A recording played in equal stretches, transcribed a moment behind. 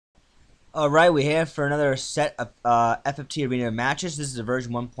Alright, we're here for another set of FFT Arena matches. This is a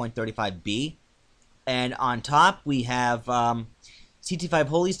version 1.35B. And on top, we have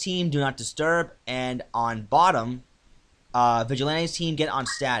CT5Holy's team, Do Not Disturb. And on bottom, Vigilanti's team, Get On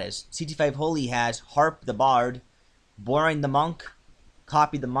Status. CT5Holy has Harp the Bard, Boring the Monk,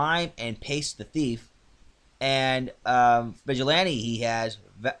 Copy the Mime, and Paste the Thief. And Vigilante, he has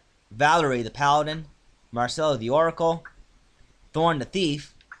Valerie the Paladin, Marcella the Oracle, Thorn the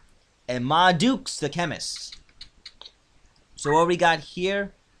Thief, and Ma Dukes the Chemist. So what we got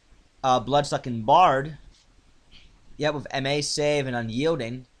here, Bloodsucking Bard, with MA save and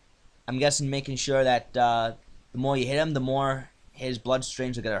unyielding. I'm guessing making sure that the more you hit him, the more his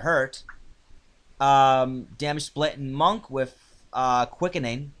bloodstreams are gonna hurt. Damage split and Monk with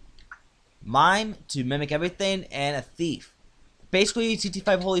quickening, Mime to mimic everything, and a Thief. Basically,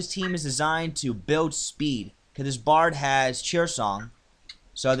 CT5Holy's team is designed to build speed because this Bard has Cheer Song.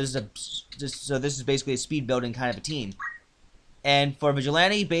 So this is basically a speed building kind of a team. And for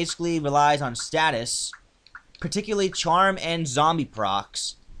Vigilante, basically relies on status, particularly Charm and Zombie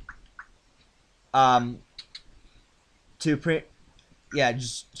procs. Just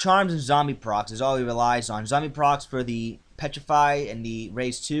Charms and Zombie procs is all he relies on. Zombie procs for the Petrify and the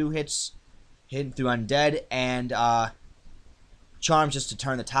Raise 2 hits, hidden through Undead, and Charms just to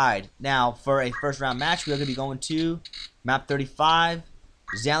turn the tide. Now, for a first round match, we're going to be going to map 35.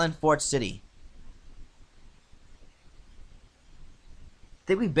 Zalin Fort City. I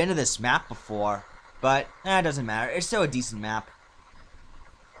think we've been to this map before, but it doesn't matter. It's still a decent map.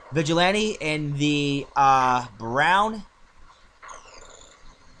 Vigilante in the brown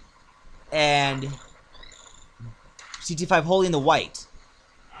and CT5Holy in the white.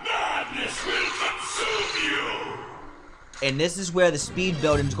 Madness will consume you. And this is where the speed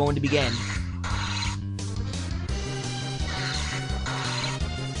building is going to begin.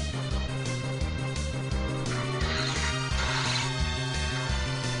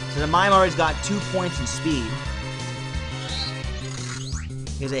 So the Mime already got 2 points in speed.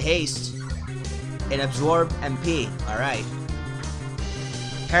 Here's a haste. And absorb MP. Alright.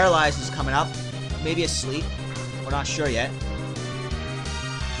 Paralyzed is coming up. Maybe asleep. We're not sure yet.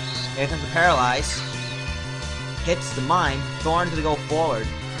 Here comes the Paralyze. Hits the Mime. Thorn's gonna go forward.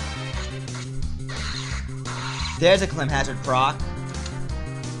 There's a Clem Hazard proc.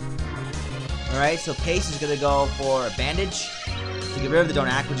 Alright, so Pace is gonna go for a bandage to get rid of the Don't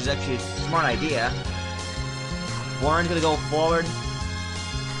Act, which is actually a smart idea. Warren's gonna go forward.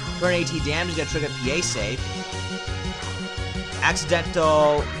 Burn AT damage is gonna trigger PA save.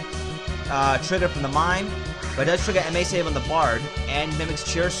 Accidental trigger from the Mime, but it does trigger MA save on the Bard and mimics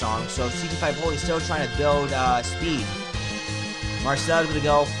Cheer Song, so CT5Holy is still trying to build speed. Marcel's gonna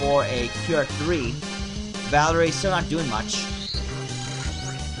go for a Cure 3. Valerie's still not doing much.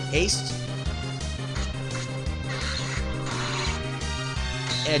 Haste.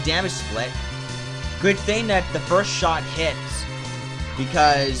 And a damage split. Good thing that the first shot hits,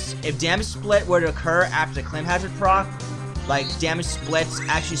 because if damage split were to occur after the Clem Hazard proc, like damage splits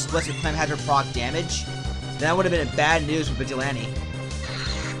actually splits the Clem Hazard proc damage, then that would have been bad news for Vigilante.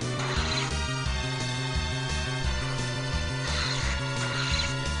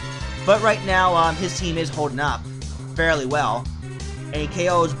 But right now, his team is holding up fairly well, and he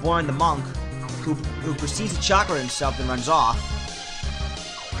KOs Boring the Monk, who proceeds to chakra himself and runs off.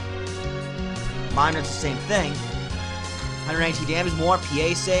 Mime does the same thing. 190 damage, more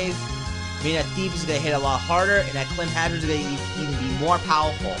PA save. Meaning that Thief is going to hit a lot harder, and that Clem Hazard is going to even be more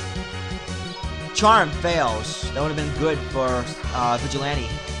powerful. Charm fails. That would have been good for Vigilante.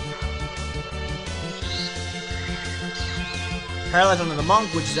 Paralyze onto the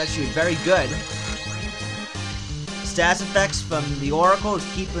Monk, which is actually very good. Status effects from the Oracle is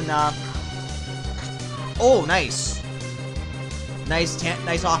keeping oh, nice. Nice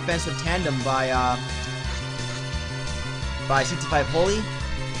offensive tandem by CT5Holy.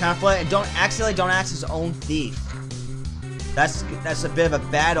 Counterflow, and don't axe his own Thief. That's a bit of a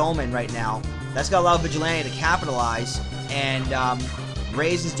bad omen right now. That's gonna allow Vigilante to capitalize and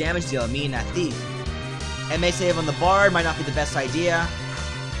raise his damage dealer, meaning that Thief. MA save on the Bard might not be the best idea.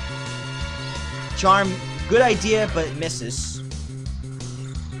 Charm, good idea, but it misses.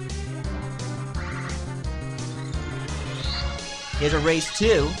 Here's a Raise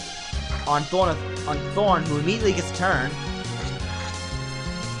 2 on Thorn, who immediately gets turned.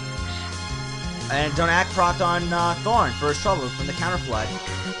 And Don't Act proc on Thorn for his trouble from the counter flood.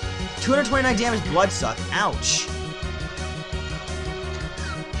 229 damage Bloodsuck. Ouch.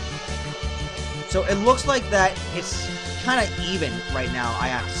 So it looks like that it's kind of even right now, I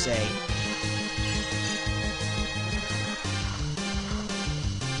have to say.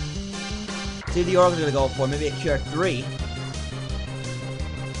 See, the Oracle's gonna go for maybe a Cure 3.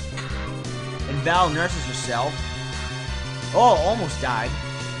 And Val nurses herself. Oh, almost died.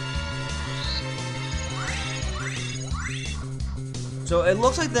 So it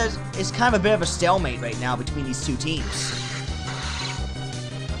looks like it's kind of a bit of a stalemate right now between these two teams.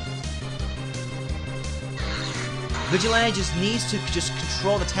 Vigilante just needs to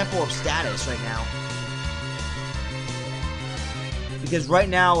control the tempo of status right now. Because right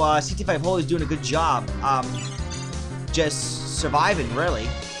now, CT5Holy is doing a good job, just surviving, really.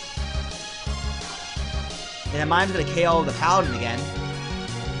 And Mine's gonna KO the Paladin again.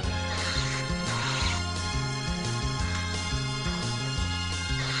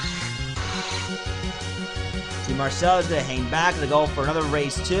 See, Marcella's gonna hang back, gonna go for another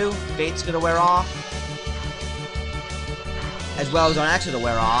raise 2. Fate's gonna wear off. As well as on actually to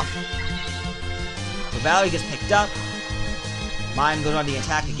wear off. The Valerie gets picked up. Mine goes on the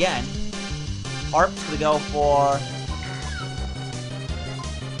attack again. Harp's gonna go for...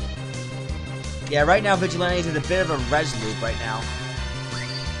 Yeah, right now Vigilante's in a bit of a res loop right now.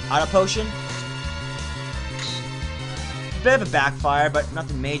 Auto Potion. Bit of a backfire, but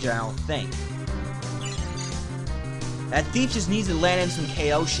nothing major, I don't think. That Thief just needs to land in some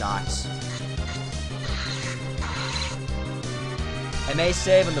KO shots. MA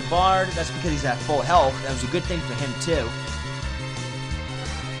save on the Bard, that's because he's at full health. That was a good thing for him too.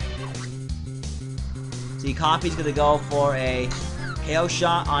 See, Copy's gonna go for a KO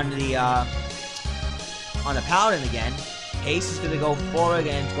shot on the Paladin again. Ace is gonna go forward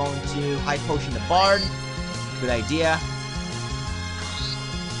and it's going to High Potion the Bard. Good idea.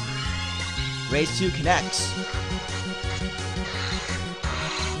 Raise 2 connects.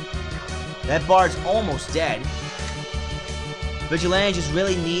 That Bard's almost dead. Vigilante just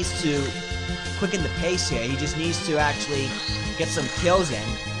really needs to quicken the pace here. He just needs to actually get some kills in.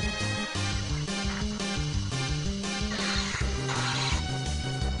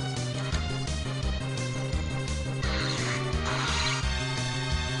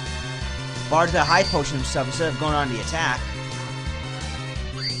 Bard's got High Potion himself instead of going on the attack.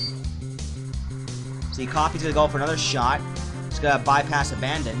 See, Coffee's gonna go for another shot. He's gonna bypass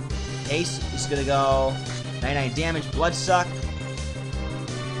Abandon. Ace is gonna go 99 damage, Blood Suck.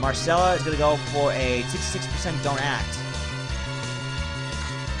 Marcella is gonna go for a 66% Don't Act.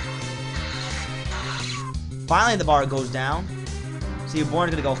 Finally, the bar goes down. See,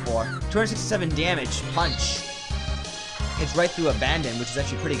 Born's gonna go for 267 damage, Punch. Hits right through Abandon, which is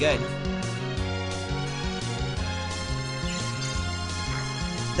actually pretty good.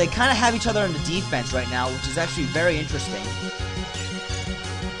 They kind of have each other on the defense right now, which is actually very interesting.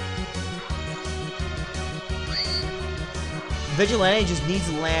 Vigilante just needs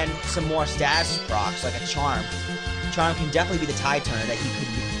to land some more status procs, like a Charm. Charm can definitely be the tide turner that he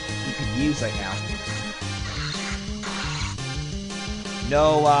could use right now.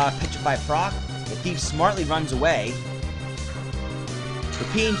 No Petrify proc. The Thief smartly runs away.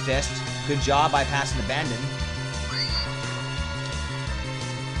 Repeating Fist, good job bypassing Abandon.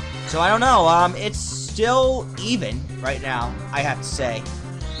 So I don't know, it's still even right now, I have to say.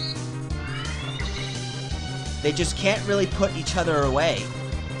 They just can't really put each other away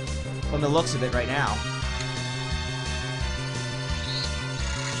from the looks of it right now.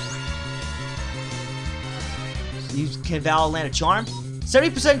 Can Val land a Charm?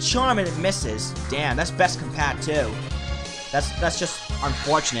 70% Charm and it misses. Damn, that's best compat too. That's just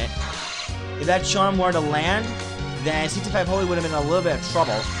unfortunate. If that Charm were to land, then CT5Holy would have been in a little bit of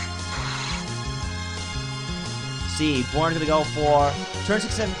trouble. See, Born's gonna go for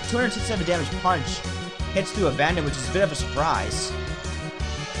 267 damage Punch. Hits through Abandon, which is a bit of a surprise.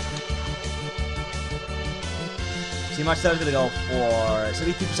 See, Marcella's gonna go for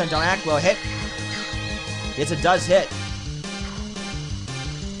 73% Don't Act. Will it hit? Yes, it does hit.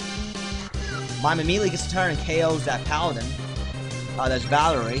 Mime immediately gets a turn and KOs that Paladin. That's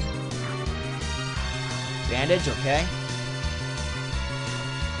Valerie. Bandage, okay.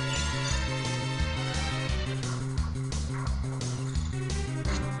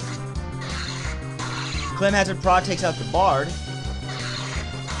 Clem Hazard Prod takes out the Bard.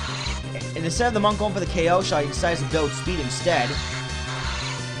 And instead of the Monk going for the KO shot, he decides to build speed instead.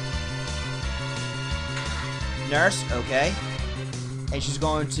 Nurse, okay. And she's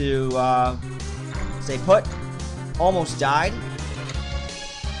going to stay put. Almost died.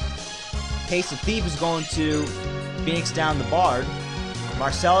 Case the Thief is going to Phoenix down the Bard.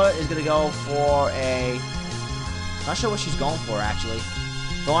 Marcella is going to go for a... Not sure what she's going for, actually.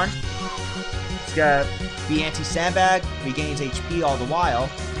 Thorn. It's going to be anti-sandbag. Regains HP all the while.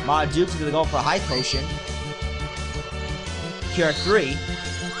 Ma Duke's going to go for a High Potion. Cure 3.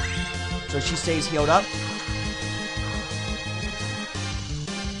 So she stays healed up.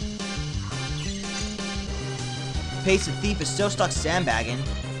 Pace the Thief is still stuck sandbagging.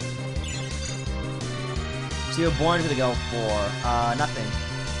 See what Born's gonna go for. Nothing.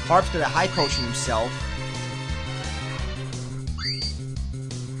 Harp's gonna high potion himself.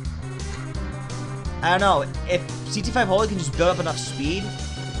 I don't know. If CT5Holy can just build up enough speed,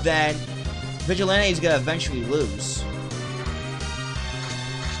 then Vigilanti is gonna eventually lose.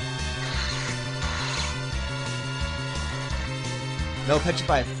 No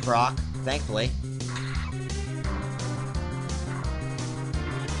Petrify Brock, thankfully.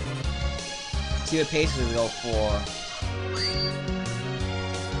 See what pace we go for.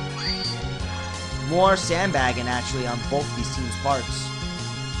 More sandbagging actually on both of these teams' parts.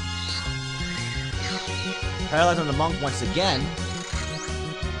 Paralyze on the Monk once again.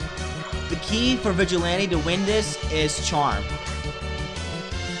 The key for Vigilanti to win this is Charm.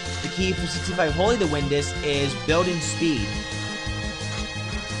 The key for CT5Holy to win this is building speed.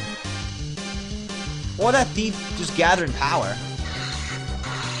 Or that Thief just gathering power.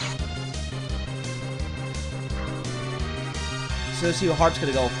 So let's see what Harp's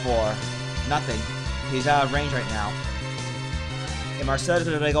gonna go for. Nothing. He's out of range right now. And Marcella's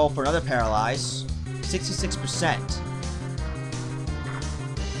gonna go for another Paralyze. 66%.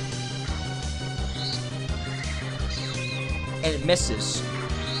 And it misses.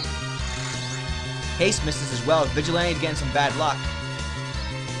 Haste misses as well. Vigilanti's getting some bad luck.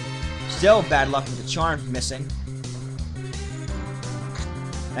 Still bad luck with the Charm missing.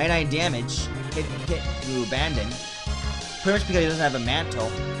 99 damage. Hit through Abandon. Pretty much because he doesn't have a mantle,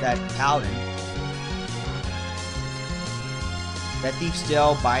 that Paladin. That Thief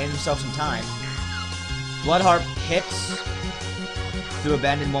still buying himself some time. Bloodharp hits through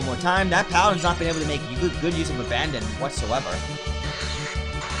Abandon one more time. That Paladin's not been able to make good use of Abandon whatsoever.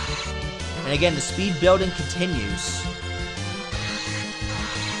 And again, the speed building continues.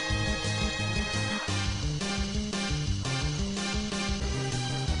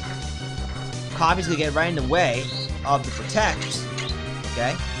 Coffee's gonna get right in the way of the Protect.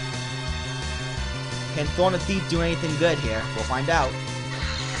 Okay. Can Thorn the Thief do anything good here? We'll find out.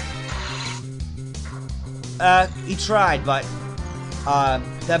 He tried, but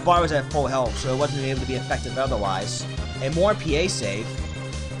that bar was at full health, so it wasn't able to be effective otherwise. And more PA save.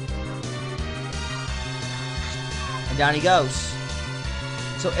 And down he goes.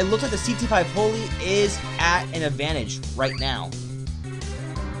 So it looks like the CT5Holy is at an advantage right now.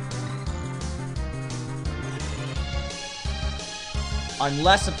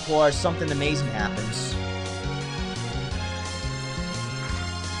 Unless, of course, something amazing happens.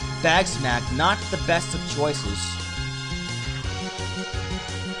 Bag Smack, not the best of choices.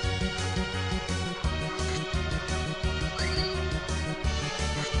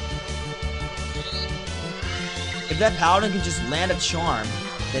 If that Paladin can just land a Charm,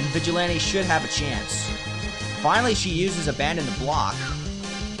 then Vigilanti should have a chance. Finally, she uses Abandon to block.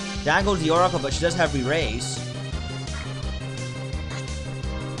 Down goes the Oracle, but she does have Re-Raise.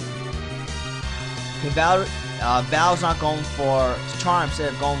 Okay, Val's not going for Charm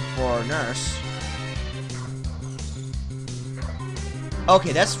instead of going for Nurse.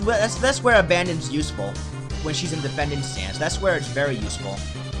 Okay, that's where Abandon's useful when she's in defending stance. That's where it's very useful.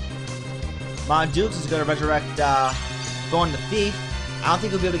 Mount Dukes is going to resurrect Thorn the Thief. I don't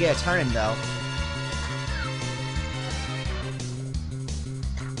think he'll be able to get a turn in though.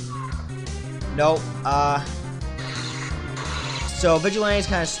 Nope. So Vigilanti's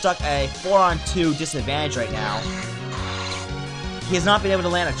kind of stuck at a 4-on-2 disadvantage right now. He has not been able to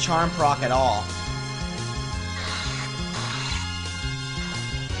land a Charm proc at all.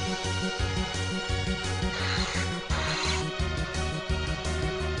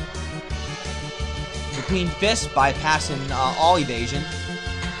 The Queen Fist bypassing all evasion.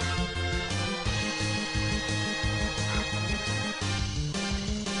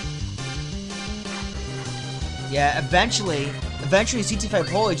 Yeah, eventually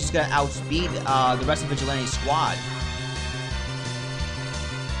CT5Holy just gonna outspeed the rest of Vigilanti's squad.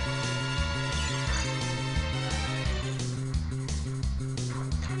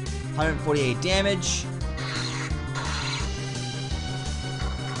 $148 damage.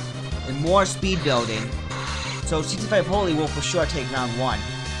 And more speed building. So CT5Holy will for sure take round 1.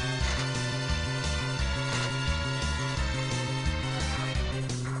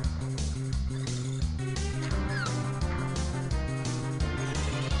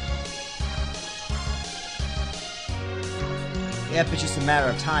 Yep, it's just a matter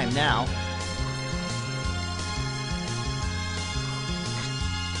of time now.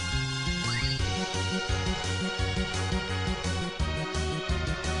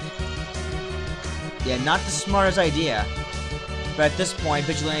 Yeah, not the smartest idea. But at this point,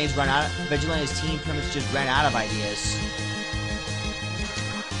 Vigilante's team pretty much just ran out of ideas.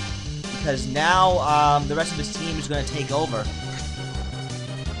 Because now, the rest of his team is going to take over.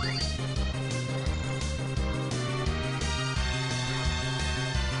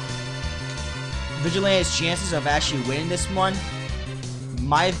 Vigilante's chances of actually winning this one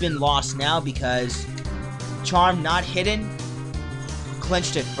might have been lost now because Charm not hidden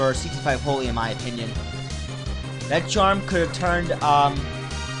clinched it for CT5Holy, in my opinion. That Charm could have turned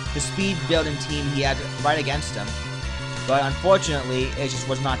the speed building team he had right against him, but unfortunately it just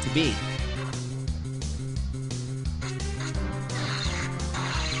was not to be.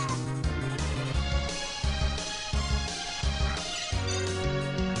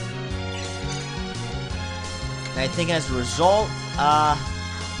 And I think as a result,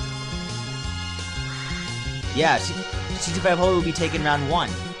 yeah, CT5Holy will be taking round 1.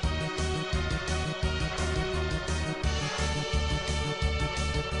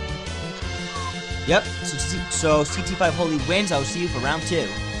 Yep, so CT5Holy wins. I'll see you for round 2.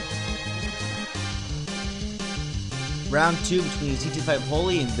 Round 2 between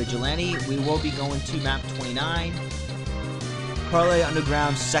CT5Holy and Vigilante. We will be going to map 29. Carly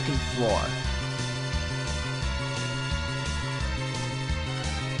Underground, 2nd floor.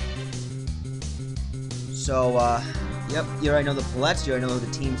 So, yep, you already know the palettes, you already know what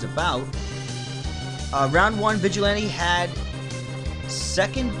the team's about. Round 1, Vigilante had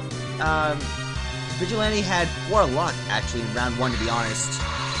Vigilante had poor luck, actually, in round 1, to be honest.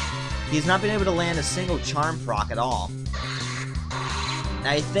 He's not been able to land a single charm proc at all. And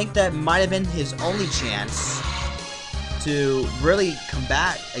I think that might have been his only chance to really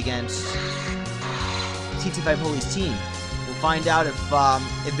combat against CT5Holy's team. We'll find out if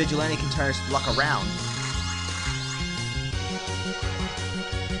Vigilante can turn his luck around.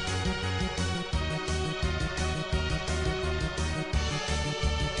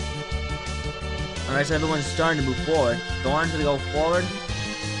 Alright, so everyone's starting to move forward. Thorn's gonna go forward.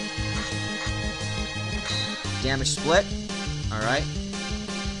 Damage split. Alright.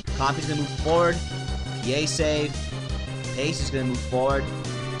 Copy's gonna move forward. PA save. Pace is gonna move forward.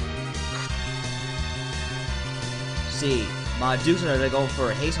 See. Duke's gonna go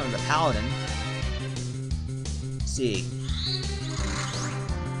for a haste on the Paladin. See.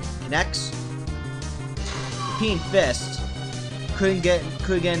 Connects. Repeating Fist. Couldn't get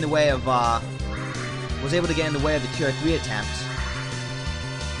in the way of was able to get in the way of the Cure 3 attempt.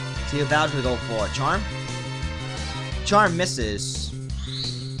 See if Val's gonna go for Charm. Charm misses.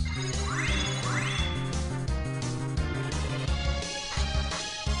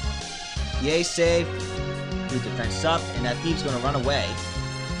 PA save. Do defense up, and that Thief's gonna run away.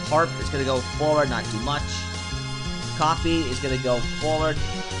 Harp is gonna go forward, not do much. Copy is gonna go forward.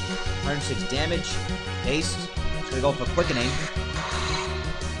 106 damage. Haste is gonna go for quickening.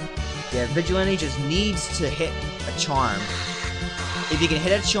 Yeah, Vigilante just needs to hit a charm. If he can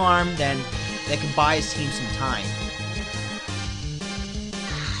hit a charm, then that can buy his team some time.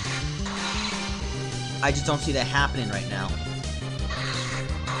 I just don't see that happening right now.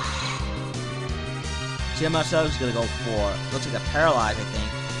 GMSO is gonna go for, looks like a paralyze, I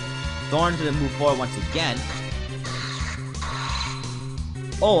think. Thorn's gonna move forward once again.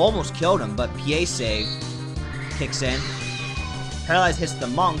 Oh, almost killed him, but PA save kicks in. Paralyze hits the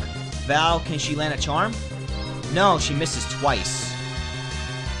monk. Val, can she land a charm? No, she misses twice.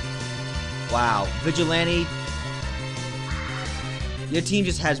 Wow, Vigilante, your team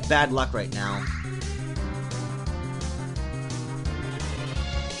just has bad luck right now.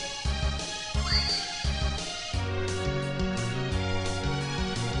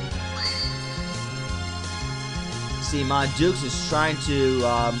 See, Dukes is trying to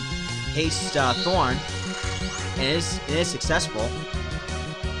haste Thorn, and it is successful.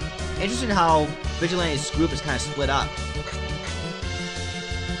 Interesting how Vigilante's group is kind of split up.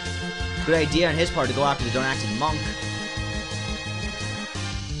 Good idea on his part to go after the Don't Acting Monk.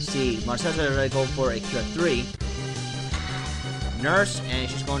 See, Marcel's going to go for a Cure 3. Nurse, and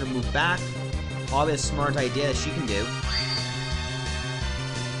she's going to move back. Probably a smart idea that she can do.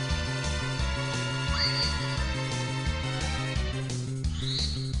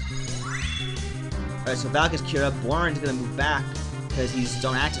 Alright, so Valk is cured up. Warren's going to move back because he's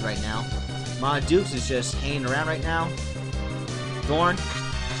Don't Acted right now. Dukes is just hanging around right now. Thorn.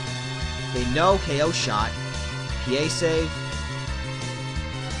 Okay, no KO shot. PA save.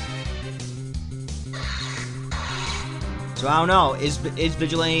 So I don't know. Is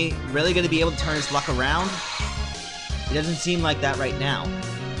Vigilante really going to be able to turn his luck around? It doesn't seem like that right now.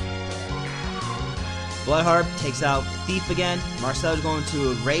 Bloodharp takes out Thief again. Marcel's going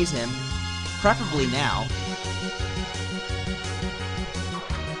to raise him. preferably now.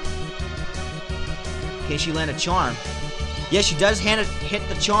 Can she land a charm? Yes, she does hit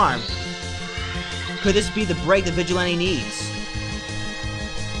the charm. Could this be the break the Vigilante needs?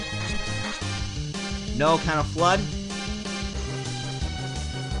 No, counter flood.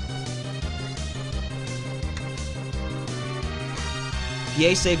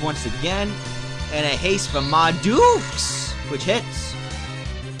 PA save once again. And a haste from Ma Dukes, which hits.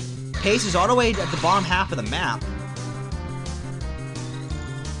 Haste is all the way at the bottom half of the map.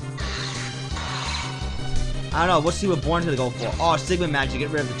 I don't know, let's see what Born's gonna go for. Oh, Sigma Magic to get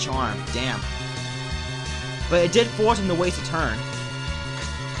rid of the charm. Damn. But it did force him to waste a turn.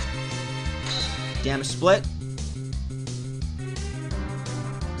 Damage split.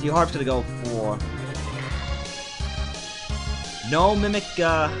 The Harp's gonna go for... No Mimic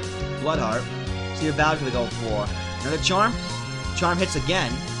Blood Harp. So your Valve's gonna go for another charm. Charm hits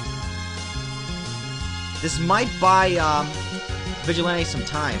again. This might buy Vigilante some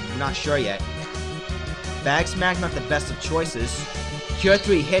time. I'm not sure yet. Bag Smack, not the best of choices. Cure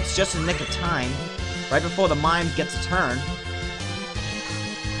 3 hits just in the nick of time, right before the Mime gets a turn.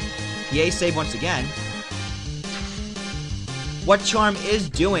 PA save once again. What Charm is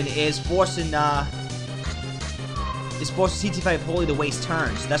doing is forcing CT5Holy to waste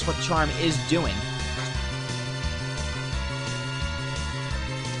turns. That's what Charm is doing.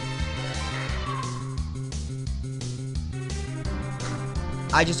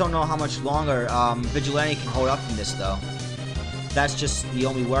 I just don't know how much longer Vigilante can hold up in this, though. That's just the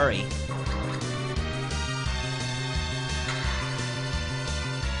only worry.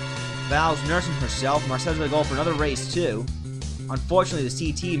 Val's nursing herself. Marcel's gonna go for another race, too. Unfortunately,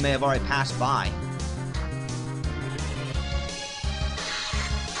 the CT may have already passed by.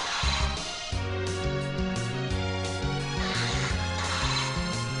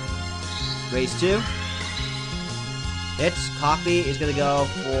 Race 2. Hits. Coffee is going to go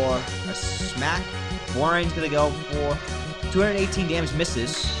for a smack. Warren's going to go for 218 damage,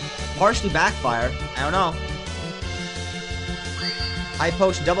 misses. Partially backfire. I don't know. High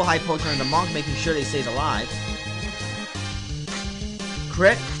potion, double high potion on the monk, making sure that he stays alive.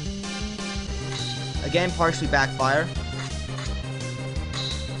 Crit. Again, partially backfire.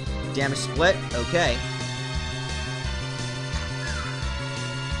 Damage split. Okay.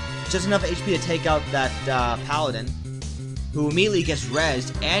 Just enough HP to take out that paladin, who immediately gets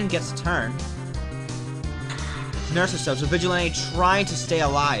rezzed and gets a turn. Nurse herself, so Vigilante trying to stay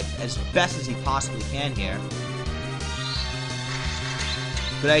alive as best as he possibly can here.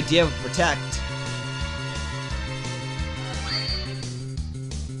 Good idea of protect.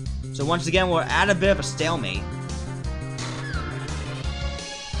 So once again, we're at a bit of a stalemate.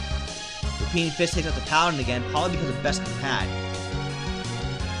 Repeating Fist takes out the paladin again, probably because of best pad.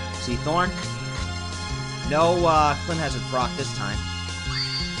 See Thorn? No Clem Hazard proc this time.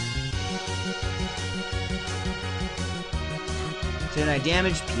 So 9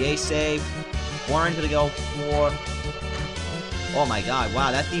 damage, PA save. Warren's gonna go for... Oh my god,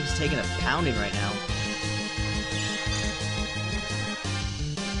 wow, that thief's taking a pounding right now.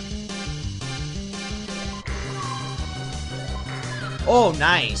 Oh,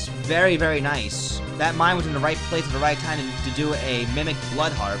 nice. Very, very nice. That mine was in the right place at the right time to do a Mimic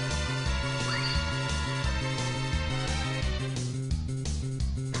Blood Harp.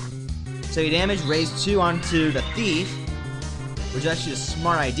 So your damage, raise 2 onto the thief, which is actually a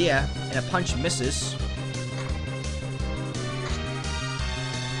smart idea, and a punch misses.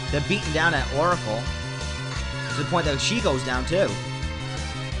 They're beaten down at Oracle, to the point that she goes down too.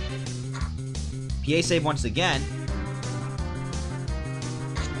 PA save once again.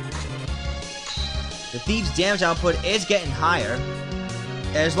 The thief's damage output is getting higher.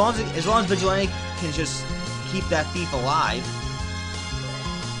 As long as Vigilante can just keep that thief alive.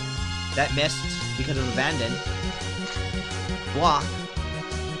 That missed because of Abandon. Block.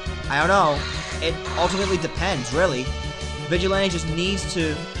 I don't know. It ultimately depends, really. Vigilante just needs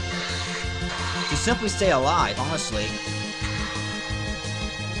to simply stay alive, honestly.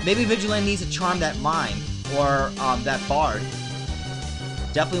 Maybe Vigilante needs to charm that mime, or that bard.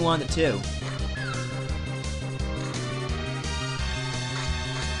 Definitely one of the two.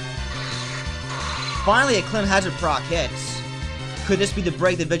 Finally, a Clem Hazard proc hits. Could this be the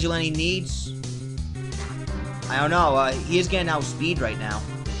break that Vigilante needs? I don't know. He is getting outspeed right now.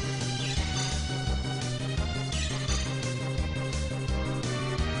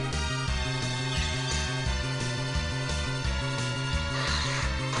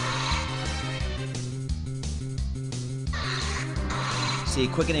 See,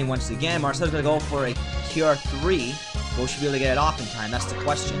 quickening once again. Marcel's gonna go for a Cure 3. Will she be able to get it off in time? That's the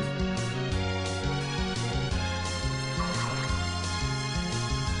question.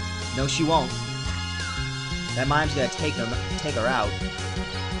 No, she won't. That mime's gonna take her out.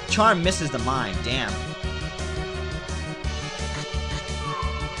 Charm misses the mime. Damn.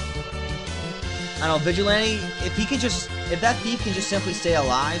 I don't know, Vigilante, if that thief can just simply stay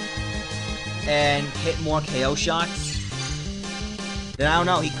alive and hit more KO shots, then I don't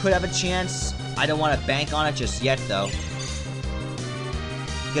know, he could have a chance. I don't want to bank on it just yet, though.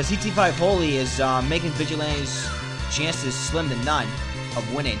 Because CT5Holy is making Vigilante's chances slim to none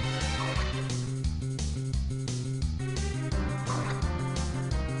of winning.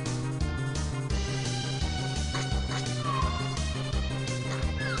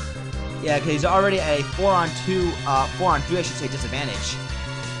 Yeah, because he's already at a 4-on-2, 4-on-3, I should say, disadvantage.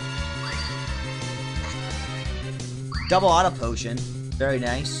 Double auto potion. Very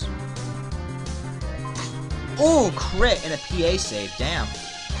nice. Oh, crit and a PA save. Damn.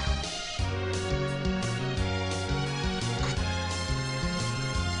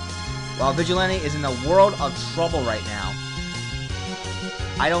 Well, Vigilante is in a world of trouble right now.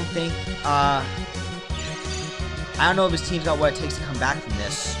 I don't think, I don't know if his team's got what it takes to come back from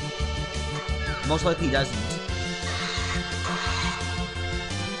this. Most likely he doesn't.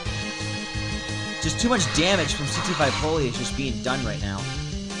 Just too much damage from CT5Holy is just being done right now.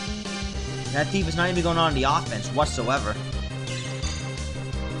 And that thief is not even going on the offense whatsoever.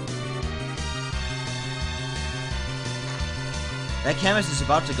 That chemist is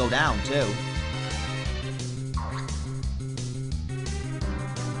about to go down, too.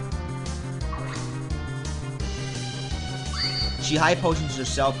 She high potions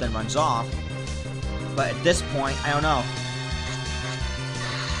herself, then runs off. But at this point, I don't know.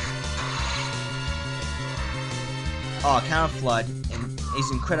 Oh, counter flood, and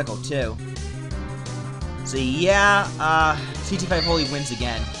he's in critical too. So yeah, CT5Holy wins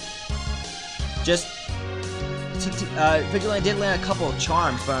again. Just Vigilante did land a couple of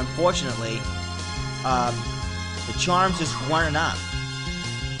charms, but unfortunately, the charms just weren't enough.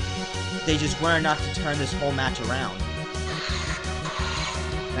 They just weren't enough to turn this whole match around.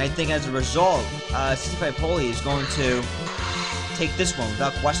 And I think as a result, CT5Holy is going to take this one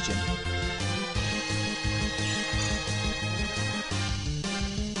without question.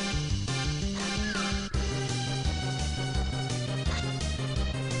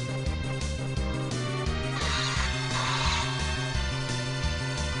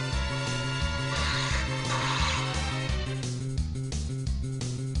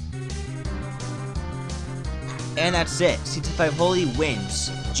 And that's it. CT5Holy wins.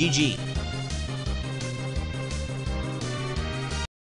 GG.